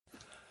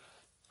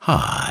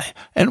Hi,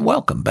 and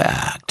welcome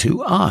back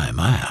to I'm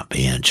a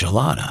Happy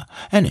Enchilada.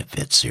 And if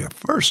it's your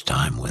first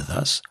time with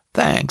us,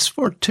 thanks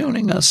for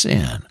tuning us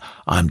in.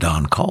 I'm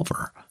Don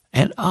Culver,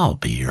 and I'll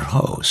be your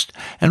host.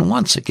 And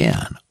once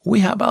again, we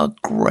have a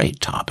great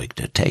topic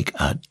to take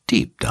a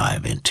deep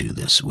dive into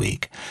this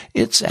week.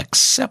 It's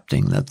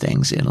accepting the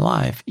things in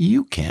life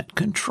you can't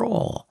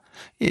control.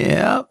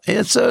 Yeah,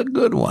 it's a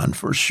good one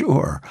for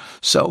sure.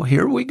 So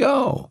here we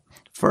go.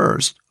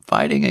 First,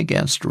 fighting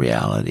against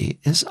reality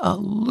is a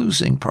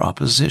losing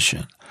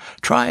proposition.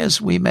 Try as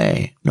we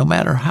may, no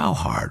matter how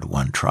hard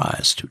one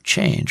tries to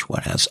change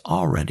what has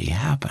already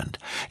happened,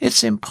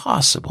 it's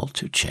impossible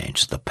to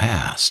change the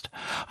past.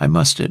 I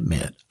must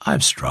admit,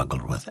 I've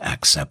struggled with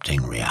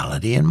accepting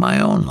reality in my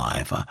own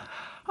life.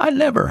 I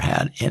never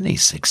had any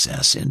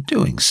success in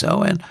doing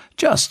so and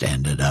just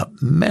ended up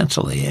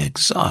mentally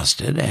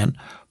exhausted and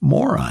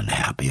more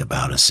unhappy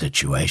about a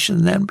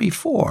situation than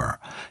before.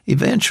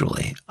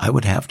 Eventually, I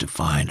would have to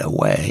find a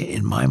way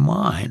in my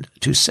mind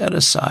to set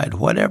aside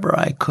whatever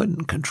I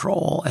couldn't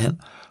control and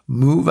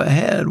move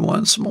ahead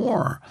once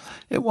more.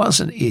 It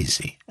wasn't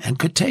easy and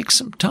could take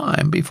some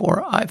time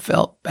before I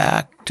felt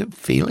back to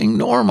feeling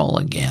normal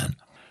again.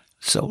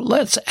 So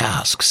let's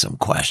ask some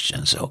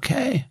questions,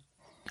 okay?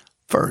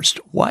 First,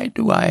 why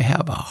do I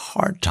have a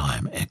hard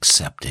time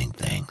accepting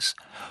things?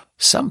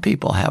 Some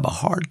people have a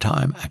hard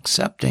time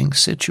accepting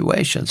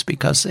situations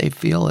because they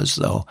feel as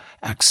though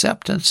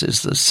acceptance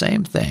is the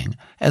same thing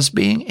as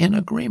being in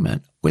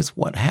agreement with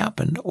what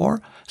happened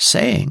or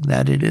saying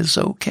that it is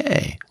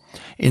okay.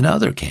 In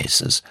other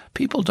cases,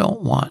 people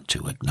don't want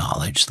to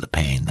acknowledge the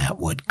pain that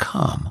would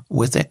come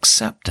with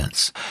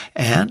acceptance.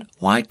 And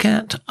why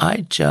can't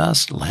I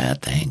just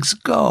let things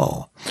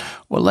go?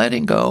 Well,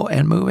 letting go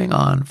and moving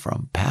on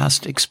from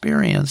past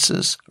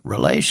experiences,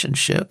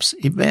 relationships,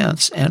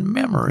 events, and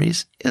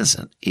memories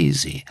isn't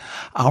easy.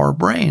 Our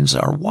brains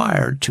are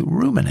wired to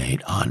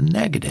ruminate on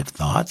negative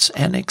thoughts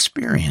and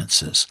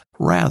experiences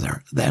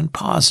rather than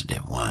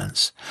positive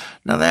ones.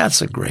 Now,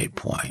 that's a great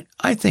point.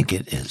 I think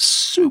it is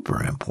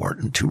super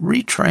important to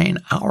retrain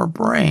our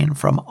brain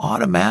from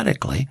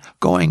automatically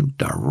going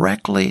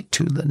directly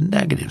to the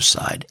negative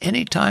side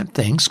anytime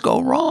things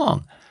go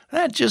wrong.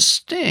 That just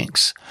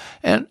stinks.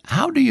 And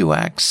how do you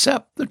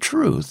accept the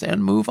truth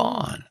and move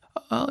on?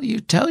 Well, you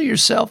tell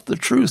yourself the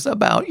truth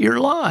about your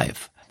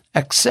life.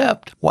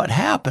 Accept what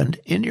happened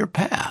in your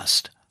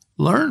past.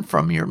 Learn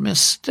from your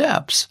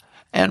missteps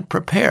and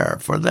prepare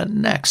for the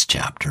next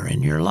chapter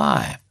in your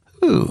life.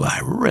 Ooh,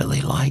 I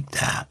really like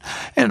that.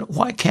 And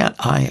why can't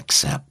I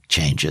accept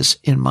changes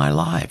in my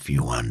life,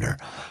 you wonder?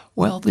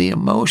 Well, the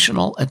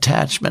emotional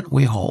attachment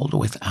we hold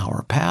with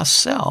our past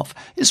self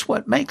is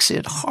what makes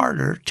it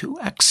harder to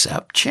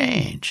accept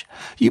change.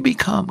 You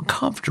become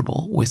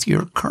comfortable with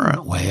your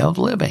current way of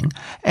living,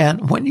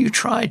 and when you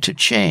try to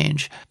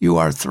change, you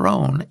are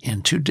thrown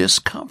into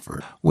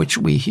discomfort, which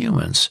we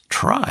humans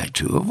try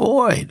to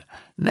avoid.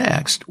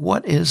 Next,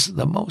 what is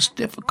the most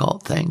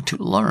difficult thing to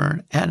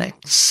learn and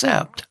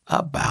accept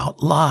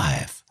about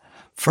life?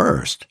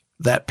 First,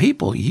 that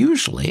people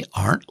usually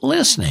aren't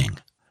listening.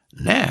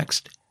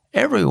 Next,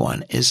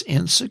 everyone is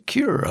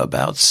insecure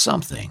about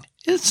something.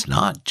 It's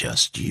not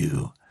just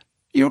you.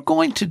 You're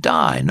going to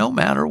die no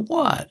matter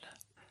what.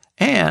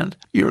 And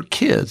your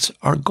kids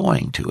are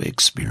going to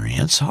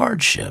experience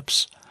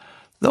hardships.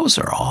 Those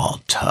are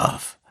all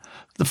tough.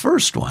 The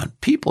first one,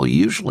 people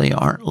usually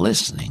aren't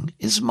listening,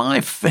 is my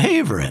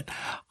favorite.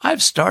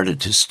 I've started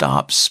to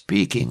stop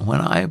speaking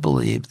when I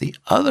believe the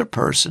other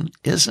person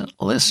isn't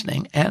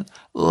listening and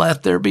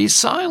let there be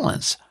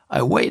silence.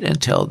 I wait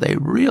until they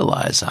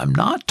realize I'm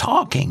not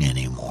talking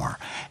anymore,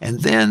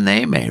 and then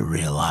they may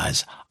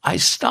realize I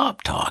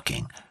stopped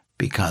talking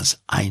because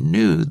I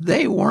knew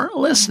they weren't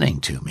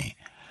listening to me.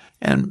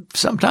 And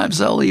sometimes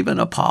they'll even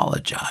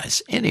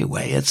apologize.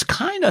 Anyway, it's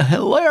kind of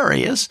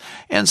hilarious,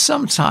 and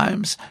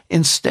sometimes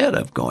instead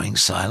of going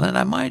silent,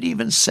 I might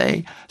even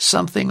say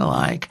something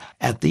like,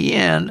 at the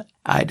end,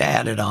 I'd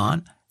added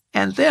on,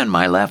 and then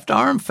my left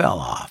arm fell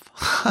off.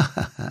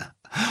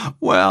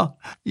 Well,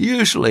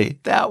 usually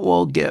that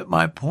will get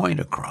my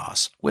point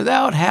across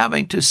without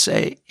having to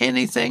say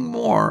anything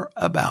more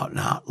about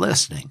not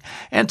listening.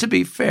 And to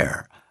be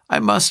fair, I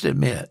must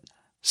admit,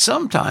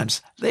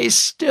 sometimes they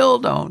still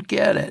don't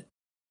get it.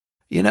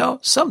 You know,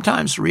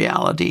 sometimes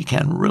reality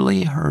can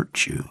really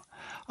hurt you.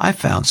 I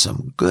found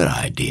some good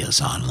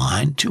ideas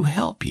online to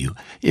help you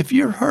if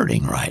you're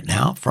hurting right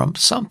now from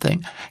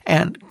something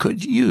and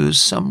could use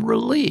some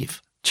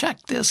relief.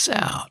 Check this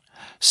out.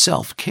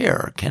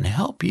 Self-care can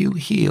help you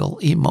heal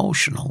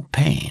emotional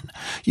pain.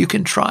 You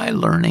can try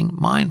learning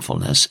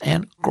mindfulness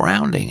and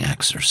grounding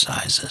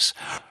exercises,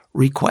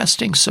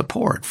 requesting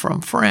support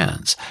from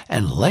friends,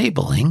 and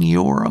labeling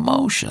your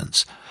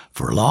emotions.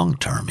 For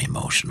long-term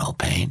emotional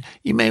pain,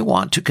 you may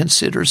want to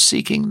consider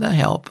seeking the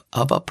help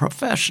of a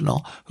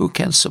professional who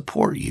can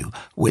support you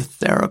with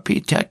therapy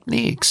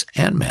techniques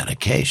and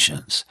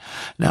medications.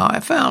 Now,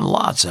 I found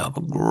lots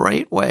of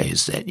great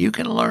ways that you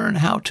can learn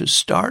how to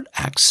start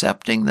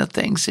accepting the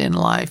things in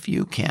life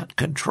you can't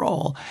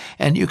control,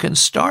 and you can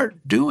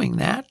start doing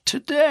that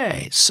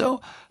today.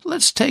 So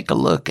let's take a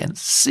look and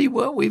see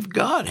what we've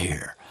got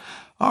here.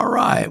 All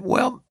right,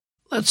 well,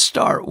 let's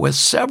start with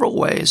several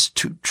ways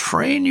to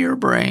train your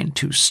brain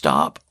to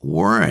stop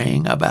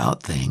worrying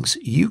about things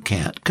you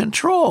can't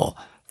control.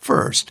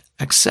 First,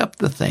 accept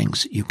the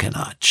things you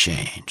cannot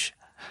change.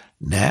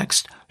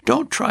 Next,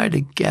 don't try to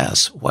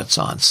guess what's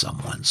on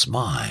someone's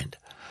mind.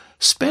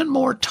 Spend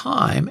more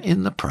time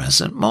in the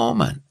present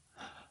moment.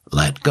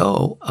 Let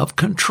go of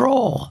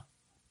control.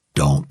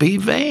 Don't be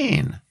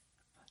vain.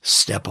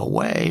 Step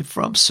away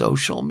from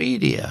social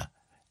media.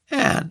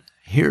 And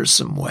here's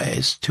some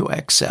ways to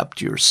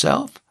accept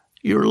yourself,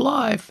 your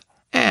life,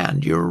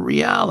 and your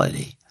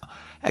reality.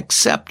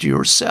 Accept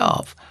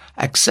yourself.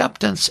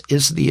 Acceptance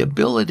is the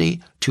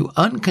ability to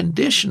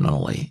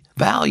unconditionally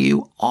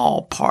value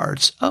all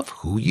parts of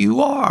who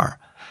you are.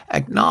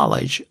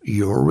 Acknowledge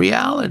your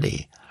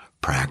reality.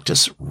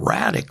 Practice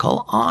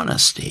radical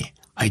honesty.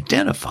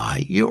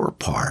 Identify your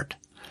part.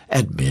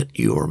 Admit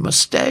your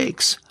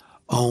mistakes.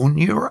 Own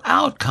your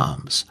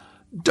outcomes.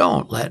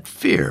 Don't let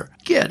fear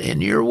get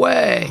in your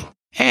way.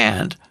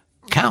 And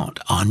count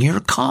on your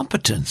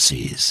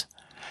competencies.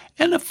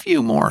 And a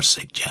few more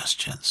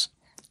suggestions.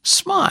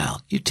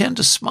 Smile. You tend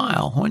to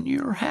smile when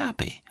you're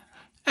happy.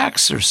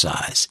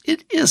 Exercise.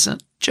 It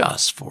isn't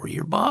just for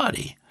your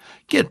body.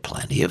 Get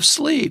plenty of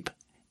sleep.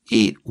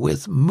 Eat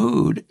with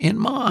mood in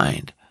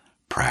mind.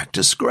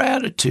 Practice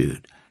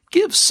gratitude.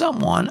 Give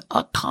someone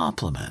a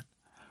compliment.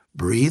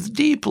 Breathe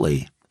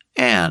deeply.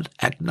 And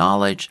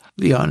acknowledge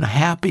the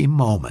unhappy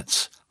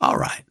moments. All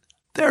right.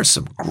 There's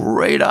some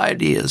great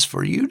ideas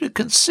for you to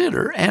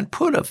consider and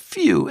put a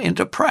few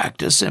into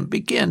practice and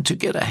begin to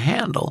get a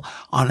handle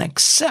on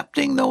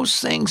accepting those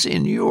things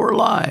in your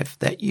life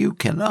that you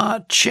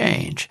cannot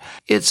change.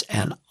 It's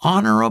an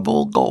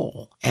honorable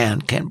goal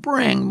and can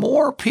bring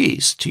more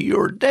peace to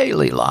your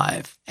daily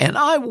life. And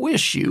I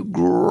wish you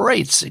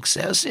great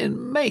success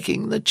in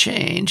making the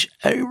change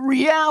a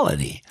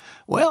reality.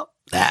 Well,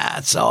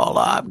 that's all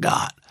I've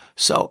got.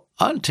 So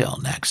until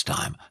next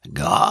time,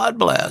 God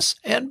bless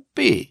and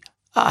be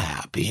a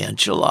happy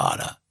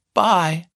enchilada. Bye.